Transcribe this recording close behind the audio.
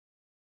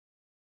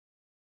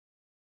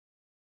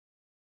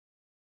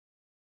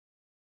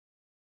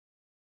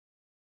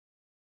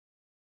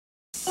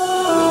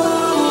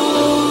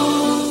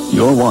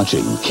You're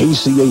watching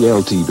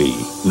KCAL TV,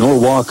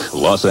 Norwalk,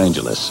 Los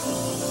Angeles.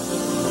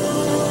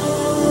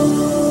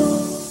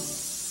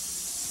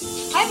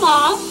 Hi,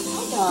 Mom.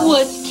 Hi,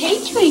 What's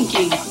Kate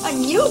drinking? a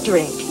new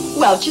drink.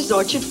 Welch's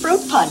Orchard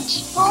Fruit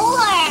Punch. 4.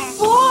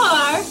 4?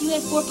 You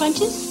had 4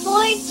 punches?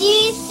 4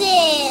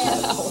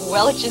 juices.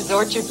 Welch's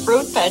Orchard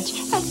Fruit Punch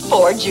has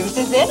 4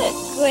 juices in it.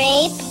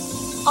 Grape,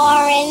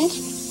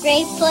 orange,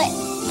 grapefruit,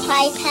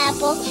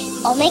 pineapple,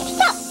 all mixed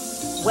up.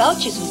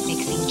 Welch's was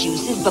mixing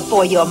juices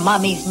before your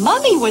mummy's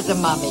mummy was a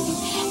mummy.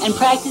 And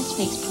practice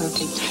makes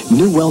perfect.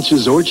 New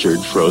Welch's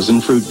Orchard Frozen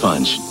Fruit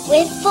Punch.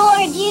 With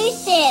 4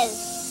 juices.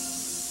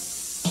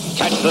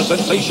 Catch the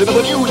sensation of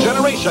a new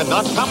generation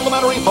on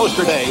complimentary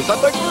poster days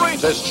at the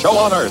greatest show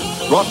on earth.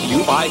 Brought to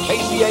you by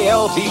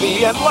KCAL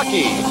TV and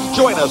Lucky.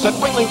 Join us at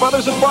Ringling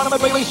Brothers and Barnum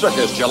and Bailey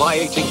Circus, July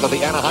 18th at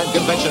the Anaheim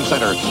Convention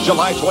Center,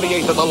 July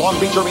 28th at the Long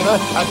Beach Arena,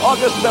 and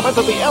August 7th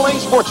at the LA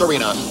Sports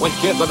Arena, when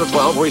kids under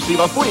 12 will receive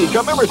a free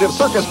commemorative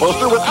circus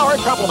poster with our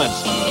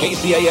compliments.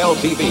 KCAL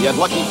TV and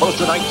Lucky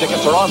Poster Night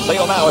tickets are on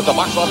sale now at the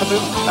box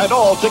offices and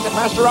all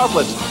Ticketmaster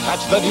outlets.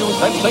 Catch the new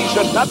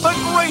sensation at the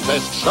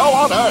greatest show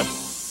on earth.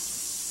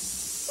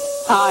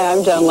 Hi,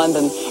 I'm Joan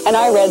London, and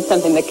I read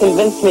something that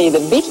convinced me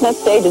that beechnut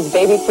stage's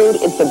baby food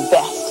is the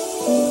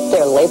best.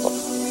 Their labels.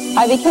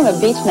 I became a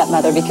beechnut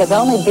mother because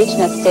only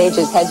beechnut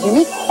stages has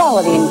unique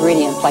quality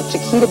ingredients like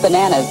Chiquita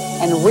bananas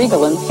and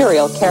Regal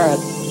Imperial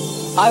carrots.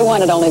 I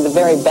wanted only the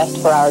very best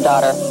for our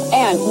daughter,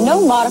 and no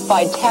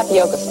modified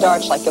tapioca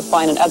starch like you'll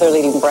find in other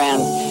leading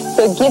brands.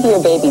 So give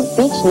your baby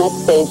beechnut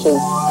stages,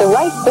 the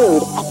right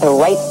food at the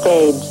right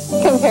stage.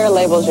 Compare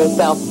labels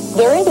yourself.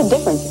 There is a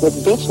difference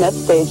with beechnut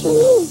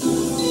stages.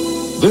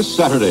 This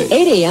Saturday,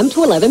 8 a.m.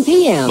 to 11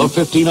 p.m. the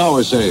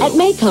 15-hour sale. At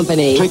May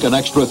Company. Take an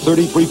extra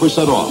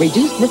 33% off.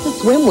 Reduced Mrs.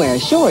 Swimwear,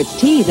 shorts,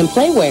 tees, and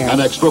playwear.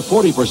 An extra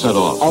 40%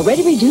 off.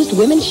 Already reduced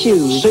women's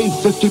shoes. Save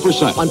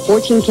 50%. On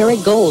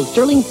 14-karat gold,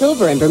 sterling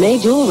silver, and vermeil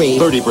jewelry.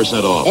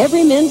 30% off.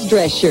 Every men's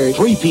dress shirt.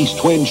 3-piece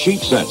twin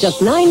sheet sets.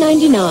 Just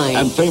 $9.99.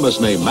 And famous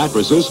name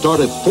mattresses start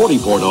at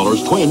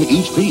 $44 twin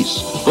each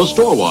piece. The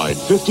store-wide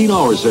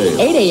 15-hour sale.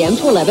 8 a.m.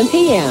 to 11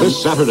 p.m. This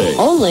Saturday.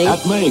 Only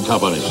at May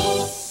Company.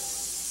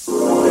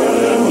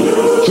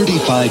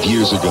 35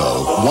 years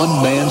ago,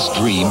 one man's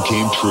dream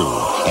came true,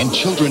 and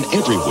children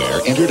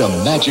everywhere entered a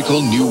magical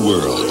new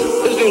world.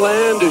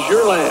 Disneyland is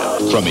your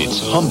land. From its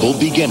humble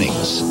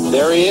beginnings.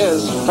 There he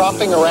is,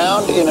 tromping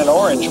around in an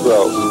orange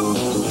grove.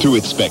 To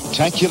its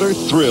spectacular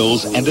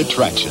thrills and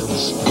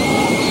attractions.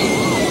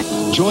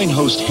 Join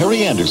host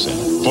Harry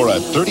Anderson for a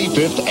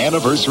 35th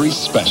anniversary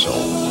special.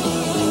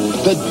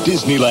 The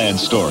Disneyland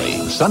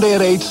Story. Sunday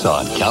at 8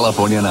 on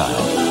California 9.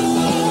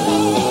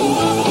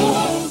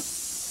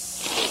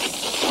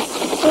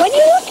 What are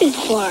you looking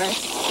for? A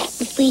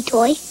free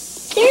toy?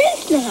 There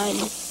is none.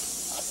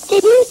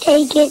 Did you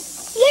take it?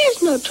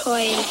 There's no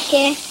toy in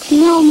here.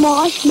 No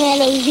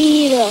marshmallows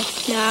either.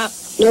 No.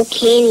 No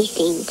candy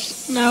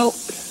things. No.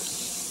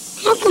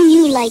 How come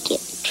you like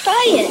it?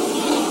 Try it.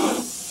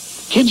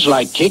 Kids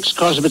like Kix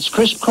because of its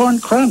crisp corn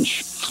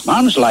crunch.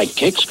 Moms like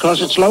Kix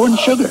because it's low in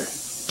sugar.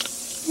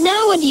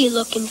 Now what are you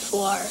looking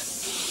for?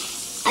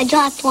 I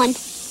dropped one.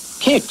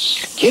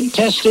 Kix,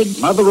 kid-tested,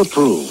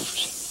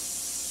 mother-approved.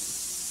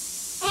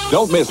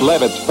 Don't miss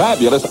Levitt's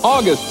fabulous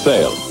August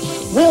sale.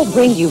 We'll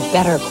bring you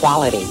better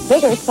quality,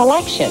 bigger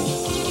selection.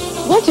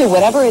 We'll do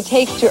whatever it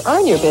takes to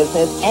earn your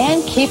business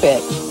and keep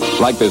it.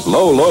 Like this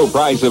low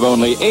price of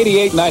only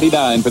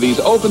 $88.99 for these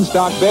open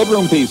stock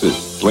bedroom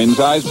pieces.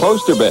 Twin-size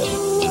poster bed,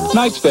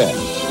 nightstand,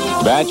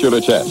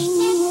 bachelor chest,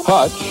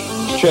 hutch,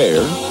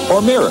 chair,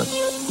 or mirror.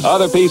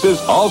 Other pieces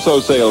also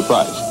sale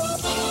price.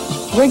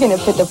 We're going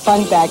to put the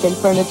fun back in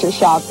furniture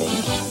shopping.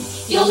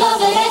 You'll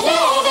love it at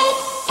Levitt.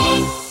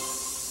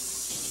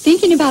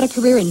 Thinking about a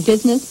career in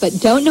business but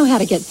don't know how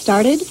to get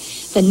started?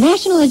 The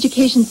National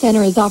Education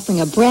Center is offering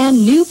a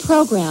brand new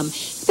program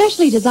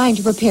specially designed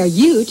to prepare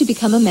you to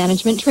become a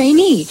management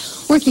trainee,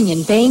 working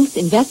in banks,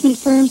 investment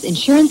firms,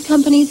 insurance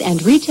companies,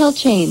 and retail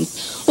chains.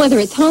 Whether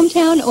it's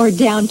hometown or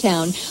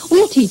downtown,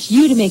 we'll teach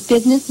you to make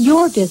business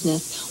your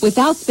business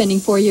without spending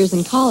 4 years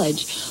in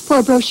college. For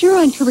a brochure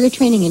on career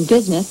training in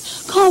business,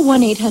 call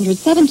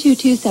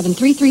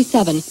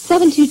 1-800-722-7337,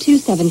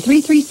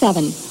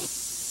 722-7337.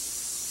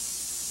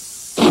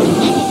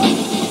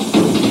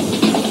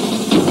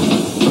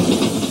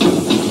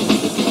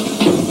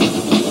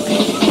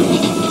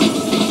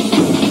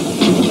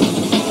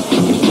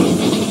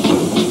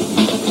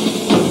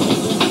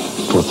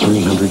 For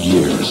 300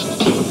 years,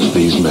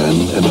 these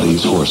men and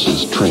these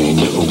horses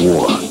trained for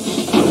war.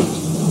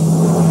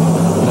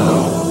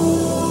 Now,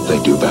 they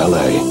do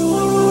ballet.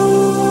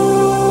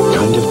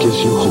 Kind of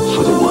gives you hope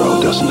for the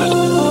world, doesn't it?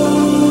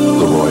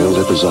 The Royal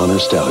Lipizzaner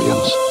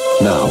Stallions,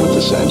 now at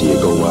the San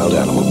Diego Wild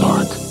Animal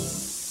Park.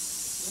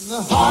 In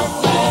the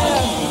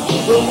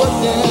heartland, we're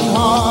working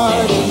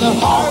hard. In the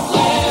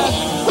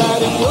heartland,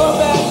 right in your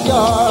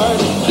backyard.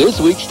 This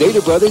week,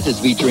 Stater Brothers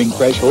is featuring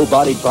fresh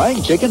whole-bodied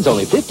frying chickens,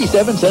 only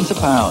 57 cents a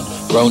pound.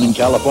 Grown in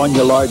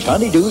California, large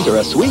honeydews are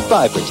a sweet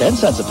buy for 10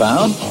 cents a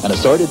pound. And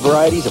assorted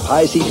varieties of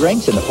high C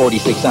drinks in the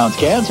 46-ounce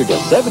cans are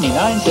just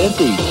 79 cents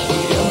each.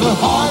 In the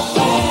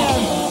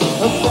heartland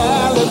of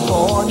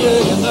California,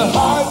 in the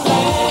heartland,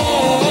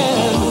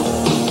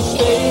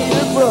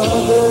 Stater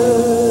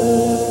Brothers.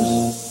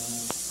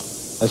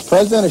 As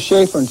president of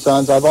Schaefer &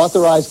 Sons, I've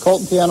authorized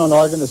Colton Piano and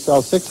Organ to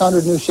sell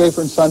 600 new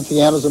Schaefer & Son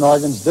pianos and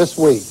organs this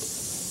week.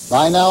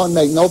 Buy now and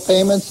make no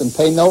payments and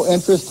pay no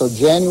interest till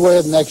January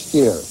of next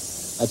year.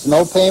 That's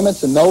no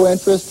payments and no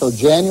interest till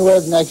January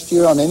of next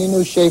year on any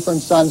new Schaefer &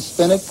 Son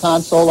Spinet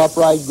console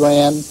upright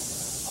grand,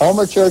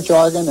 Homer Church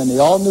organ, and the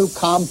all-new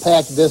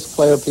compact disc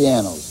player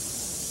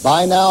pianos.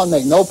 Buy now and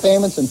make no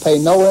payments and pay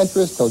no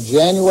interest till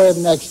January of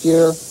next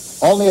year,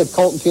 only at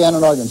Colton Piano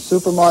and Organ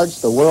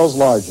Supermarts, the world's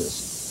largest.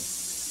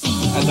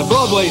 At the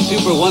Broadway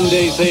Super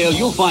One-Day Sale,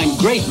 you'll find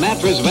great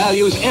mattress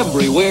values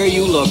everywhere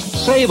you look.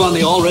 Save on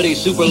the already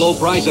super low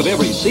price of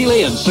every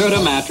Sealy and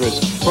Serta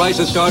mattress.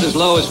 Prices start as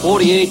low as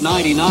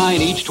 $48.99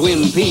 each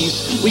twin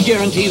piece. We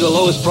guarantee the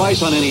lowest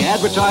price on any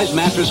advertised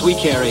mattress we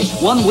carry.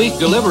 1 week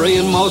delivery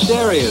in most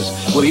areas.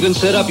 We'll even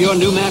set up your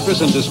new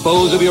mattress and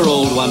dispose of your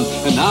old one.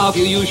 And now if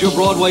you use your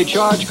Broadway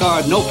charge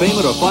card, no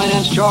payment or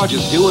finance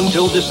charges due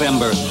until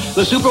December.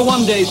 The Super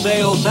One-Day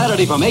Sale,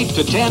 Saturday from 8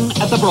 to 10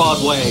 at the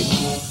Broadway.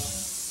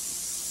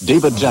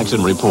 David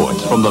Jackson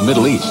reports from the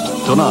Middle East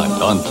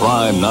tonight on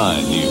Prime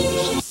 9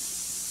 News.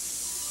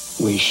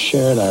 We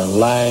shared our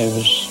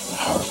lives,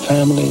 our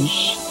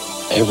families,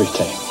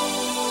 everything.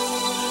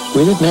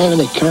 We didn't have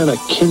any kind of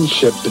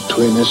kinship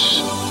between us,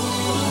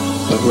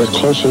 but we're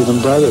closer than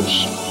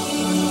brothers.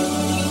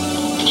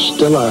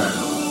 Still are.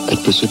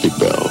 At Pacific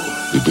Bell,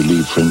 we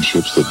believe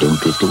friendships that don't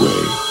drift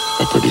away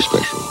are pretty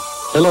special.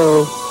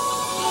 Hello.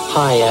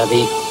 Hi,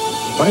 Abby.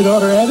 My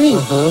daughter, Abby?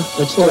 Uh-huh.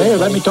 Let's go here.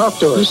 Let me talk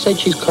to her. Who said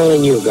she's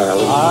calling you,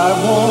 darling? I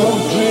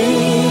won't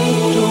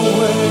drift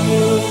away.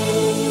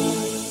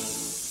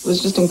 It was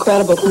just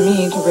incredible for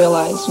me to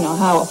realize,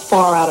 how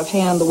far out of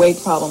hand the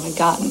weight problem had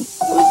gotten.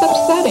 It was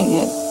upsetting.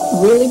 It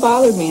really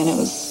bothered me, and it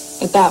was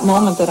at that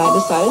moment that I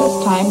decided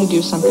it's time to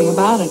do something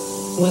about it.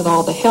 With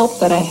all the help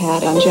that I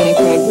had on Jenny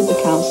Craig with the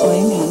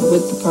counseling and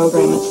with the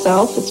program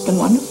itself, it's been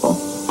wonderful.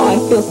 I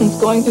feel since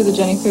going through the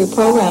Jenny Craig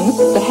program, this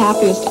is the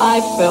happiest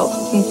I've felt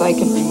since I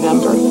can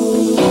remember.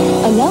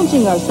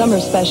 Announcing our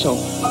summer special.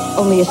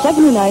 Only a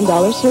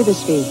 $79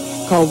 service fee.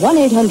 Call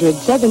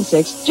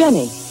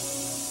 1-800-76-JENNY.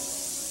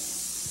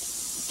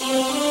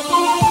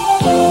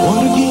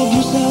 Want to give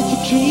yourself a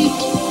treat?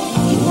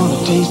 You want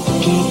a taste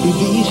that can't be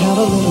beat? Have a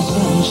little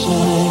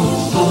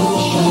sunshine,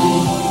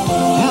 sunshine.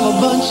 Have a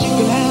bunch, you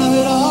can have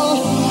it all.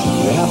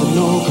 You have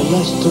no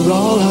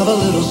cholesterol, have a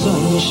little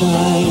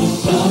sunshine,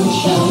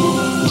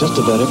 sunshine. Just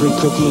about every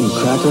cookie and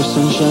cracker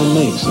Sunshine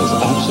makes has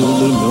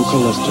absolutely no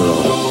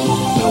cholesterol.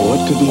 Now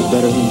what could be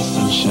better than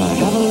sunshine?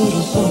 Have a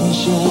little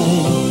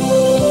sunshine.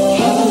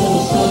 Have a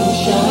little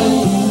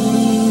sunshine.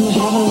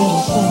 Have a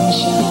little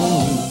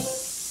sunshine.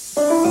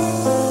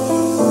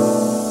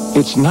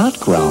 It's not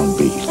ground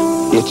beef.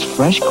 It's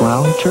fresh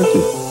ground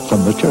turkey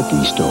from the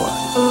turkey store.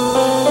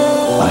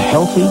 A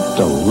healthy,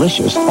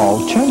 delicious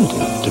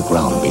alternative to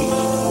ground beef.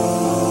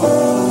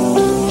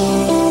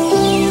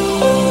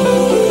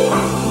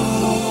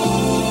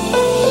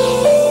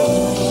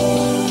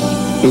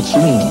 It's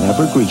lean,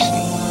 never greasy.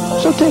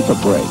 So take a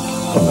break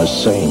from the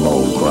same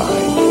old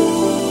grind.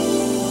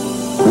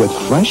 With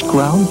fresh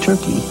ground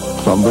turkey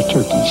from the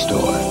turkey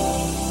store.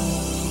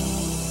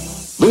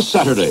 This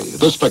Saturday,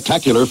 the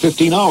spectacular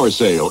 15-hour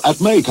sale at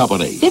May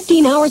Company.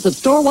 15 hours of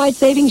store-wide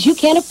savings you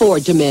can't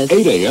afford to miss.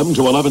 8 a.m.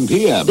 to 11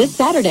 p.m. This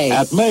Saturday.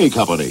 At May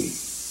Company.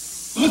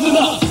 Listen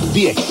up!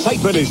 The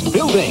excitement is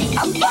building.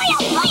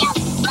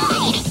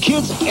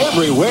 Kids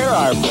everywhere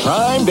are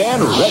primed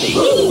and ready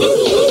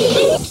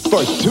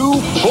for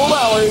 2 full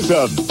hours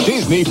of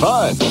Disney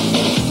fun.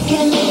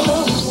 Yeah!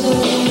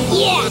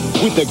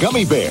 With the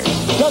Gummy Bears,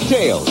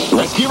 DuckTales,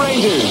 Rescue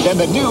Rangers, and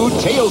the new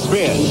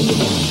Tailspin.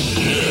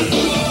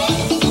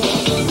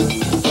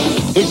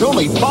 There's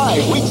only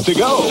 5 weeks to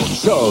go,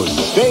 so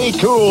stay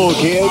cool,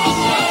 kids.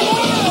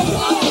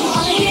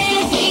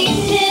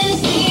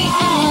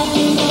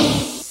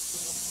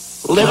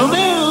 Little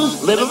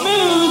news, little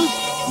news.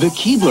 The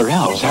Keebler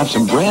Elves have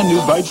some brand new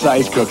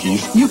bite-sized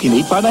cookies you can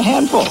eat by the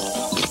handful.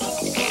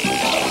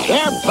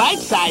 They're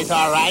bite-sized,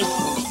 all right.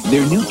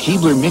 They're new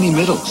Keebler Mini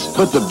Middles,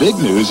 but the big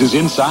news is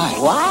inside.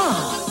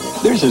 Wow.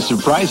 There's a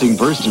surprising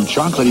burst of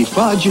chocolatey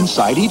fudge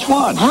inside each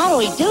one. How do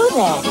we do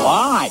that?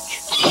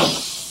 Watch.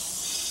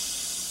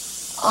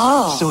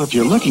 Oh. So if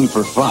you're looking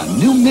for fun,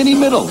 new Mini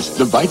Middles,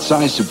 the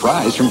bite-sized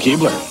surprise from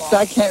Keebler.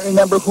 I can't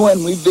remember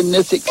when we've been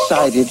this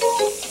excited.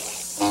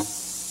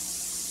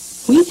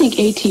 We think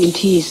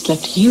AT&T's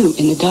left you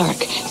in the dark.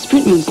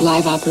 Sprint moves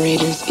live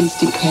operators,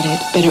 instant credit,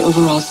 better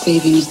overall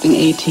savings than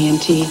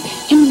AT&T.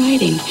 In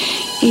writing,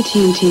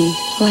 AT&T,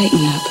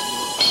 lighten up.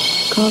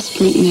 Call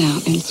Sprint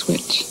now and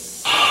switch.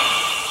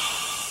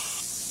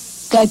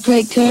 Got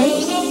great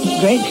curves?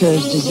 Great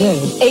curves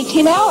deserve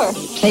 18-hour.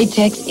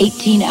 Playtex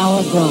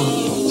 18-hour bra.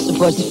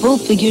 Supports full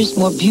figures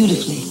more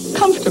beautifully.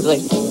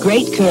 Comfortably.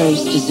 Great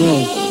curves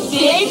deserve The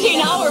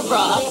 18-hour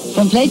bra.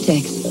 from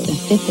Playtex, the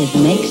fit that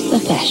makes the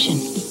fashion.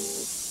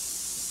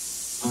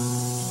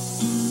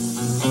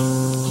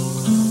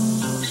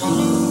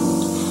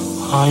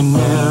 I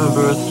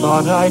never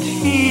thought I'd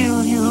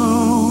feel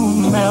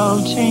you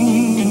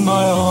melting in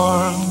my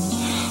arms.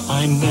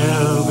 I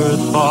never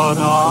thought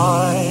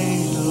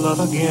I'd love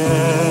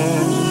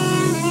again.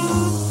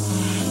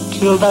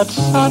 Till that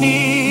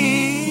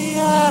sunny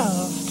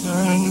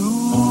afternoon.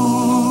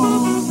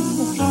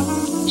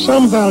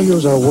 Some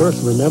values are worth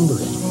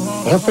remembering.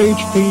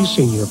 FHP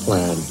Senior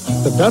Plan,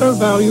 the better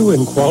value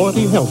in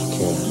quality health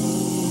care.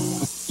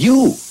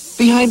 You,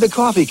 behind the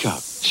coffee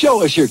cup,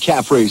 show us your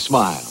Caffrey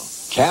smile.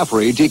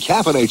 Caffrey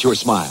decaffeinates your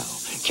smile.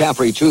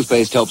 Caffrey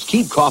toothpaste helps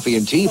keep coffee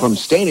and tea from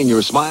staining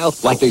your smile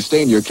like they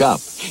stain your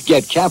cup.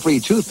 Get Caffrey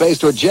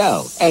toothpaste or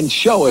gel and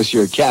show us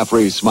your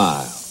Caffrey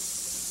smile.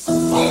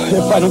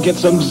 If I don't get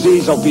some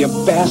Z's, I'll be a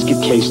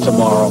basket case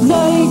tomorrow.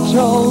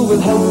 Nitol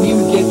will help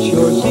you get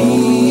your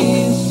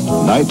Z's.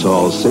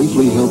 Nitol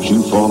safely helps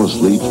you fall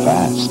asleep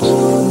fast.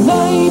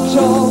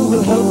 Nitol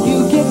will help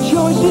you get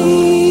your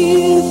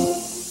Z's.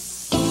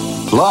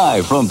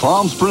 Live from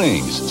Palm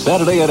Springs,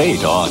 Saturday at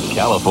 8 on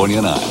California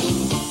 9.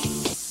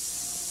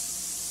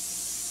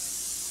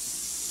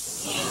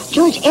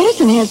 George,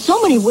 Edison has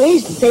so many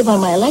ways to save on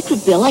my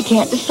electric bill, I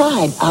can't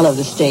decide. I'll have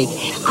the steak.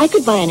 I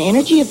could buy an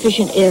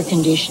energy-efficient air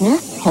conditioner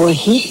or a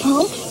heat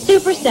pump.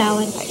 Super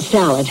salad.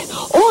 Salad.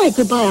 Or I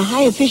could buy a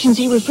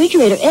high-efficiency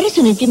refrigerator.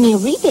 Edison would give me a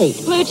rebate.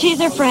 Blue cheese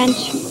or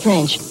French?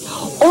 French.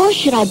 Or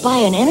should I buy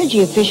an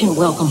energy-efficient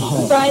welcome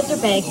home? Fries or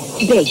baked?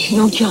 Baked,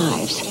 no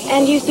chives.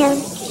 And you, sir?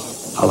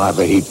 I'll have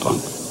a heat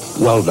pump.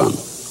 Well done.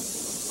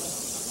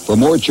 For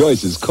more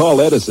choices, call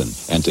Edison,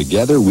 and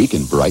together we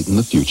can brighten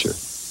the future.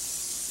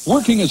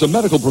 Working as a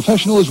medical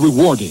professional is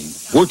rewarding.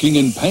 Working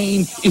in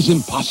pain is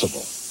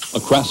impossible.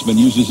 A craftsman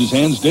uses his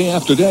hands day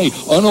after day,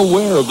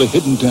 unaware of the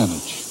hidden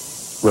damage.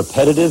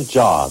 Repetitive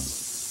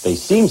jobs. They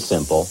seem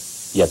simple,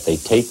 yet they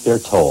take their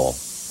toll.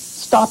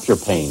 Stop your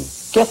pain.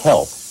 Get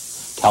help.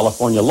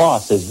 California law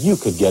says you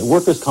could get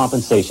workers'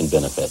 compensation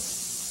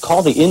benefits.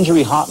 Call the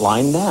injury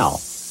hotline now.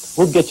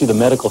 We'll get you the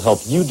medical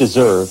help you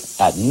deserve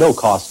at no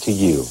cost to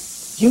you.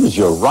 Use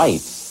your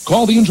rights.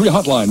 Call the injury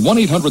hotline,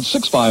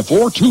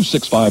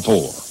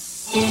 1-800-654-2654.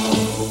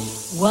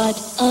 What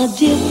a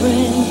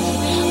difference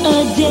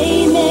a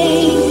day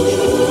makes.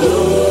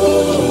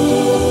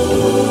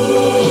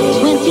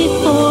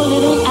 24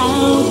 little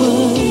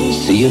hours.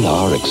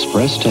 C&R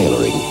Express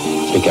Tailoring.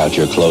 Pick out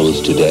your clothes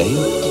today,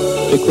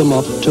 pick them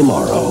up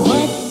tomorrow.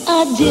 What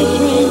a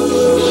difference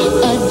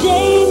a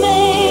day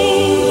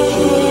makes.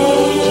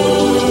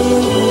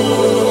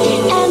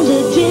 And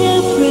the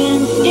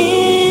difference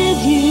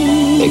is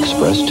you.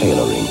 Express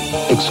Tailoring,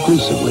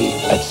 exclusively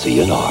at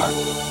C&R.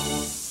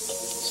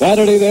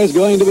 Saturday, there's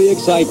going to be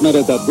excitement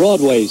at the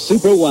Broadway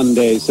Super One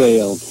Day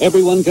Sale.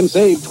 Everyone can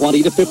save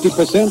 20 to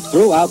 50%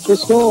 throughout the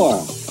store.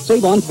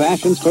 Save on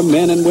fashions for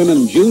men and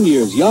women,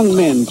 juniors, young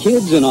men,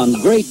 kids, and on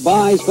great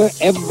buys for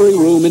every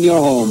room in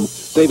your home.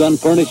 Save on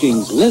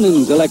furnishings,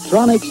 linens,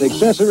 electronics,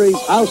 accessories,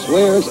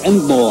 housewares,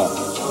 and more.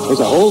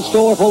 There's a whole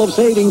store full of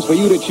savings for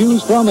you to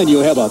choose from, and you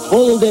have a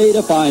full day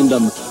to find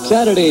them.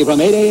 Saturday from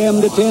 8 a.m.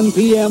 to 10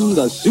 p.m.,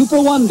 the Super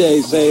One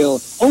Day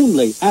Sale,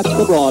 only at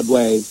the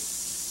Broadway.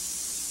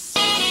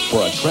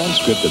 For a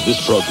transcript of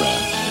this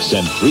program,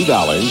 send $3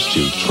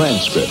 to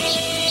Transcripts,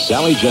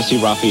 Sally Jessy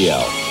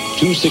Raphael,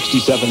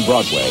 267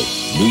 Broadway,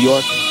 New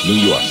York, New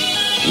York,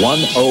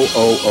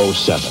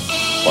 10007.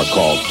 Or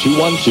call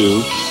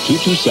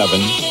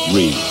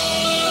 212-227-READ.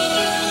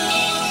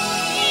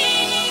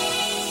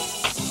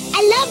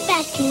 I love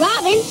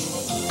Baskin-Robbins.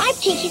 I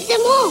pictured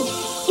them home.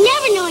 You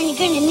never know when you're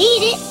going to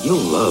need it. You'll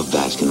love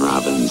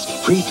Baskin-Robbins.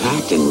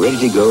 Pre-packed and ready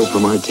to go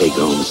from our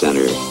take-home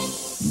center.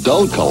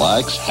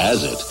 Dulcolax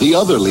has it. The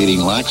other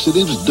leading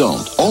laxatives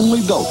don't.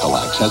 Only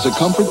Dulcolax has a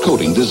comfort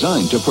coating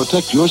designed to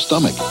protect your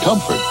stomach.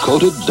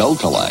 Comfort-coated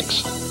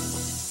Dulcolax.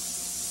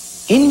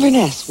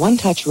 Inverness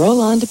One-Touch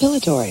Roll-On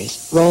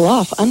Depilatories. Roll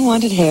off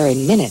unwanted hair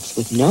in minutes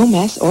with no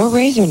mess or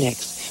razor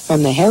nicks.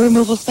 From the hair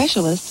removal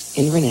specialists,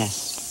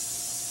 Inverness.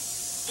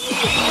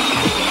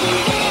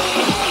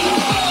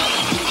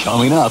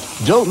 Coming up,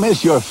 don't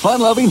miss your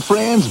fun-loving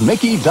friends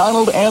Mickey,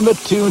 Donald, and the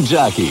Toon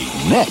Jockey.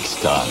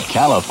 Next on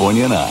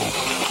California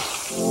 9.